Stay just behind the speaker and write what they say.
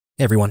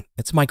Hey everyone,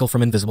 it's Michael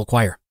from Invisible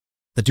Choir.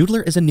 The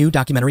Doodler is a new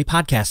documentary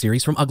podcast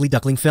series from Ugly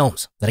Duckling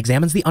Films that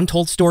examines the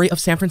untold story of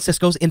San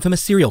Francisco's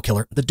infamous serial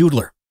killer, the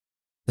Doodler.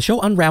 The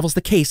show unravels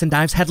the case and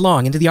dives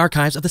headlong into the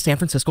archives of the San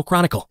Francisco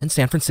Chronicle and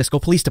San Francisco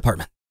Police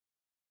Department.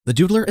 The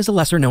Doodler is a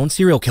lesser-known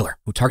serial killer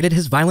who targeted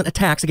his violent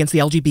attacks against the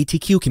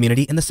LGBTQ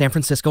community in the San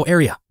Francisco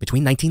area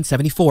between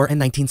 1974 and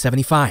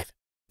 1975.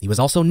 He was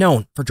also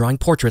known for drawing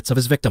portraits of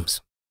his victims.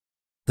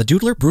 The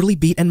Doodler brutally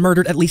beat and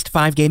murdered at least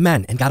 5 gay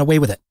men and got away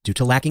with it due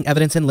to lacking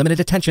evidence and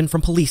limited attention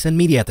from police and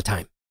media at the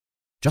time.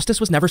 Justice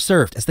was never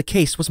served as the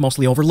case was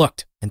mostly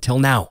overlooked, until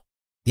now.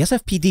 The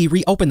SFPD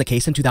reopened the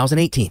case in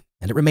 2018,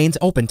 and it remains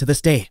open to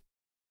this day.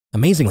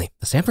 Amazingly,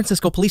 the San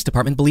Francisco Police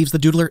Department believes the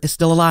Doodler is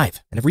still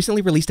alive and have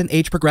recently released an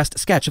age-progressed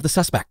sketch of the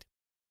suspect.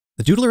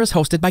 The Doodler is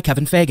hosted by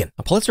Kevin Fagan,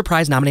 a Pulitzer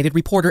Prize-nominated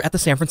reporter at the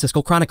San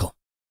Francisco Chronicle.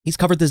 He's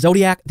covered the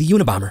Zodiac, the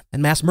Unabomber,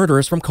 and mass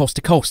murderers from coast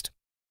to coast.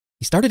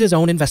 He started his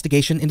own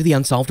investigation into the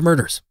unsolved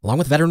murders, along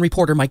with veteran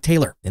reporter Mike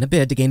Taylor, in a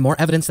bid to gain more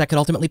evidence that could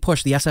ultimately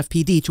push the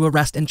SFPD to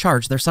arrest and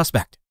charge their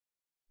suspect.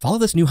 Follow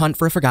this new hunt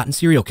for a forgotten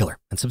serial killer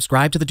and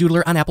subscribe to The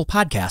Doodler on Apple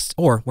Podcasts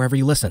or wherever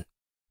you listen.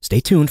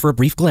 Stay tuned for a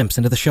brief glimpse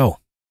into the show.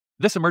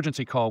 This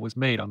emergency call was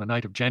made on the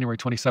night of January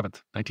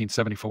 27th,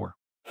 1974.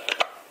 Yeah,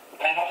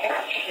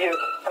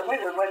 I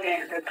believe there might be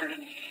a dead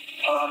person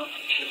on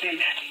the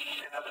beach,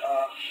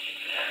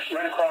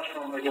 right across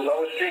from the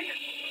lowest street.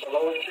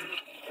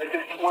 I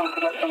just wanted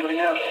to let somebody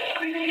know,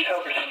 maybe need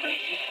help or something.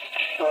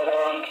 But,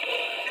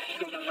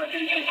 my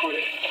duty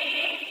footage.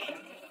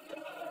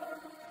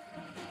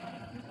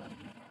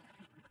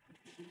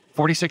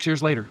 46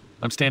 years later,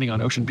 I'm standing on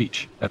Ocean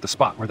Beach at the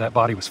spot where that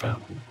body was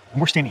found.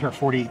 We're standing here at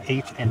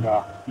 48th and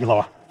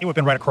Ulloa. It would have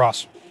been right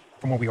across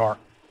from where we are.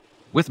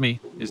 With me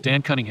is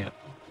Dan Cunningham,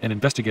 an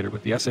investigator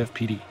with the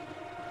SFPD.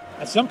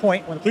 At some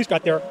point, when the police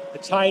got there, the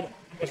tide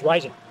was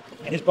rising,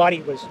 and his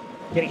body was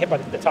getting hit by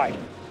the tide.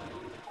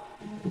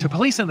 To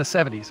police in the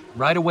 70s,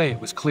 right away it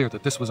was clear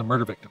that this was a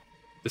murder victim.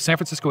 The San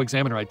Francisco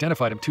Examiner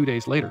identified him 2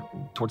 days later,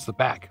 towards the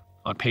back,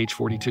 on page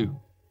 42.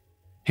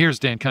 Here's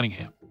Dan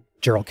Cunningham.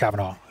 Gerald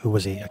Kavanaugh, who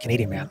was a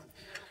Canadian man,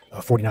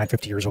 49,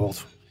 50 years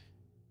old.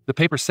 The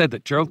paper said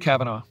that Gerald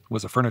Kavanaugh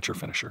was a furniture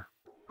finisher.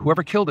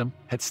 Whoever killed him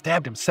had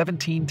stabbed him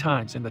 17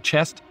 times in the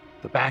chest,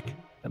 the back,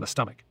 and the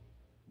stomach.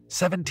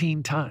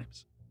 17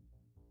 times.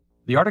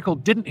 The article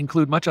didn't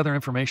include much other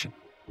information.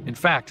 In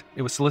fact,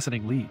 it was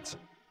soliciting leads.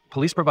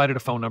 Police provided a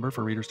phone number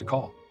for readers to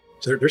call.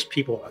 So there's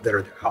people that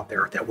are out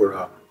there that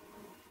were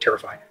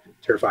terrified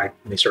when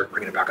they started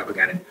bringing it back up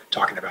again and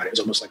talking about it. It was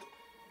almost like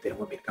they didn't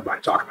want me to come by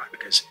and talk about it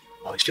because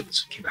all these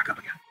feelings came back up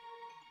again.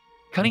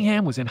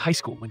 Cunningham was in high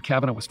school when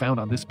Kavanaugh was found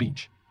on this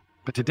beach.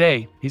 But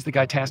today, he's the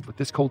guy tasked with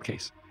this cold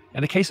case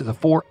and the cases of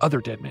 4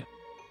 other dead men,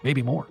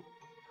 maybe more.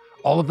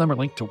 All of them are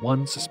linked to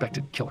one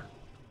suspected killer.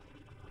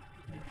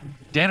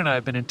 Dan and I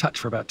have been in touch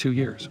for about 2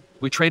 years.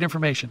 We trade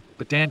information,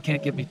 but Dan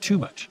can't give me too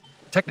much.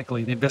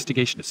 Technically, the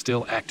investigation is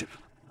still active.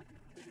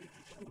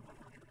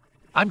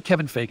 I'm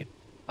Kevin Fagan.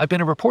 I've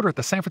been a reporter at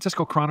the San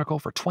Francisco Chronicle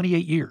for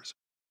 28 years.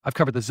 I've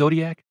covered the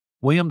Zodiac,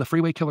 William the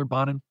Freeway Killer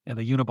Bonin, and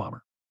the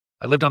Unabomber.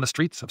 I lived on the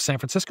streets of San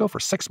Francisco for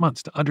 6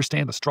 months to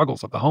understand the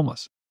struggles of the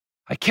homeless.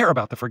 I care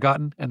about the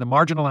forgotten and the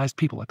marginalized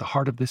people at the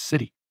heart of this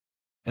city.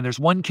 And there's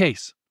one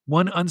case,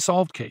 one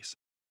unsolved case,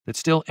 that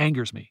still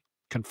angers me,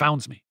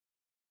 confounds me.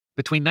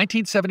 Between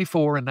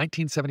 1974 and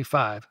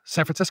 1975,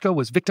 San Francisco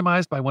was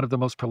victimized by one of the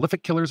most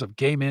prolific killers of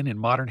gay men in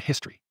modern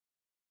history.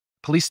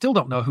 Police still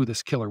don't know who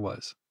this killer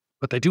was,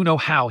 but they do know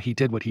how he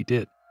did what he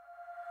did.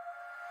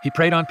 He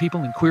preyed on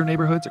people in queer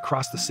neighborhoods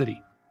across the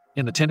city,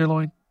 in the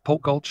Tenderloin,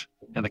 Polk Gulch,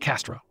 and the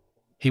Castro.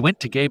 He went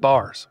to gay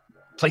bars,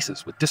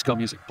 places with disco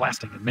music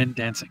blasting and men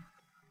dancing.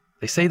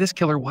 They say this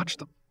killer watched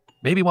them,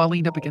 maybe while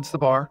leaned up against the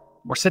bar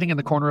or sitting in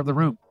the corner of the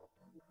room.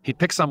 He'd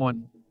pick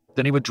someone,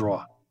 then he would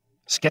draw,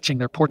 sketching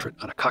their portrait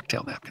on a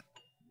cocktail napkin.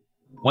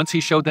 Once he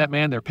showed that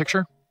man their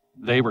picture,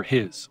 they were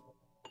his.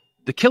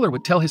 The killer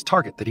would tell his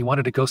target that he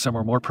wanted to go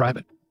somewhere more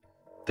private.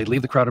 They'd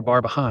leave the crowded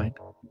bar behind,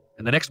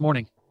 and the next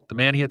morning, the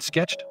man he had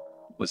sketched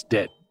was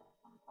dead.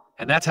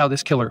 And that's how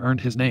this killer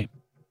earned his name,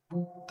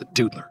 the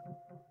Doodler.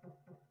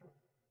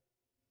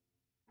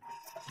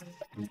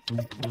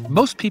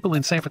 Most people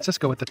in San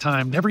Francisco at the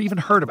time never even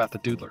heard about the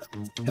Doodler.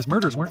 His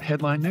murders weren't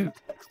headline news.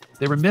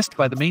 They were missed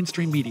by the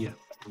mainstream media,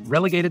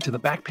 relegated to the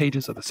back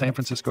pages of the San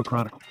Francisco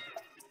Chronicle.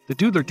 The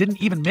Doodler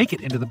didn't even make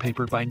it into the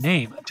paper by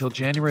name until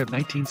January of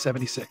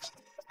 1976,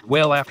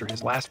 well after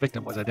his last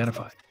victim was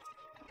identified.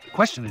 The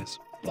question is,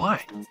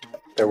 why?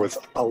 There was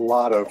a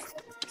lot of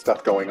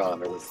stuff going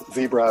on. There was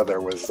Zebra, there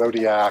was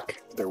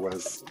Zodiac, there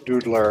was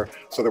Doodler.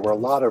 So there were a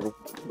lot of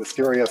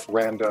mysterious,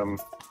 random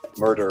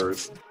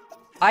murders.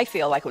 I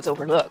feel like it was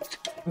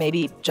overlooked,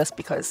 maybe just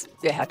because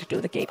it had to do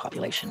with the gay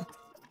population.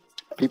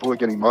 People were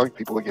getting mugged,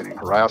 people were getting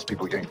harassed,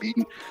 people were getting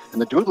beaten.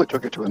 And the Doodler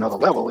took it to another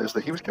level, is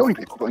that he was killing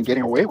people and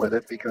getting away with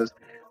it because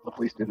the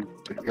police didn't,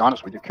 to be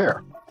honest with you,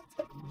 care.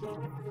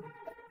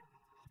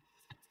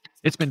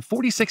 It's been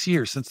 46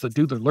 years since the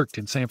Doodler lurked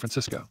in San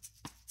Francisco.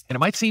 And it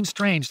might seem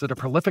strange that a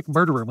prolific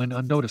murderer went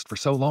unnoticed for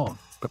so long,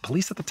 but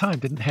police at the time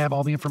didn't have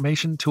all the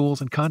information,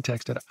 tools, and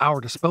context at our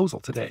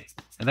disposal today.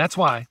 And that's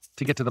why,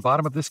 to get to the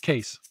bottom of this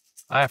case,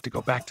 I have to go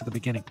back to the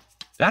beginning.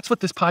 That's what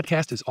this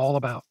podcast is all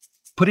about.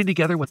 Putting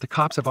together what the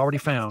cops have already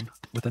found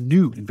with a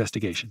new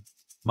investigation.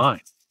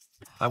 Mine.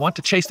 I want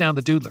to chase down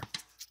the Doodler,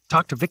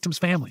 talk to victims'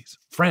 families,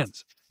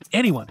 friends,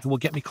 anyone who will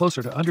get me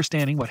closer to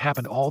understanding what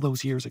happened all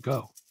those years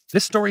ago.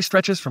 This story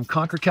stretches from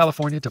Concord,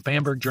 California to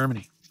Bamberg,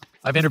 Germany.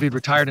 I've interviewed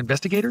retired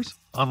investigators,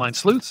 online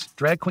sleuths,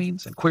 drag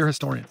queens, and queer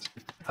historians.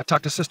 I've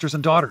talked to sisters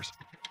and daughters.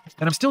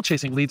 And I'm still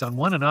chasing leads on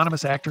one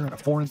anonymous actor and a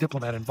foreign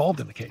diplomat involved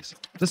in the case.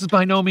 This is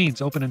by no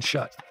means open and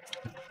shut.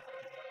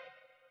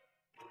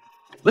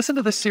 Listen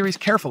to this series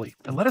carefully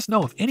and let us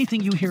know if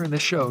anything you hear in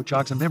this show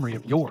jogs a memory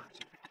of yours.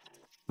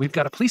 We've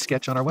got a police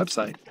sketch on our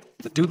website,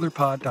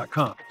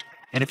 thedoodlerpod.com.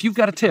 And if you've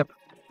got a tip,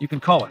 you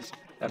can call us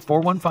at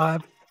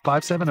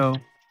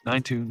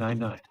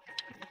 415-570-9299.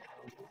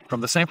 From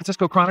the San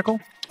Francisco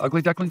Chronicle,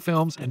 Ugly Duckling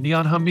Films, and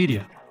Neon Hum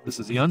Media, this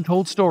is the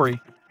untold story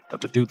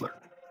of the Doodler.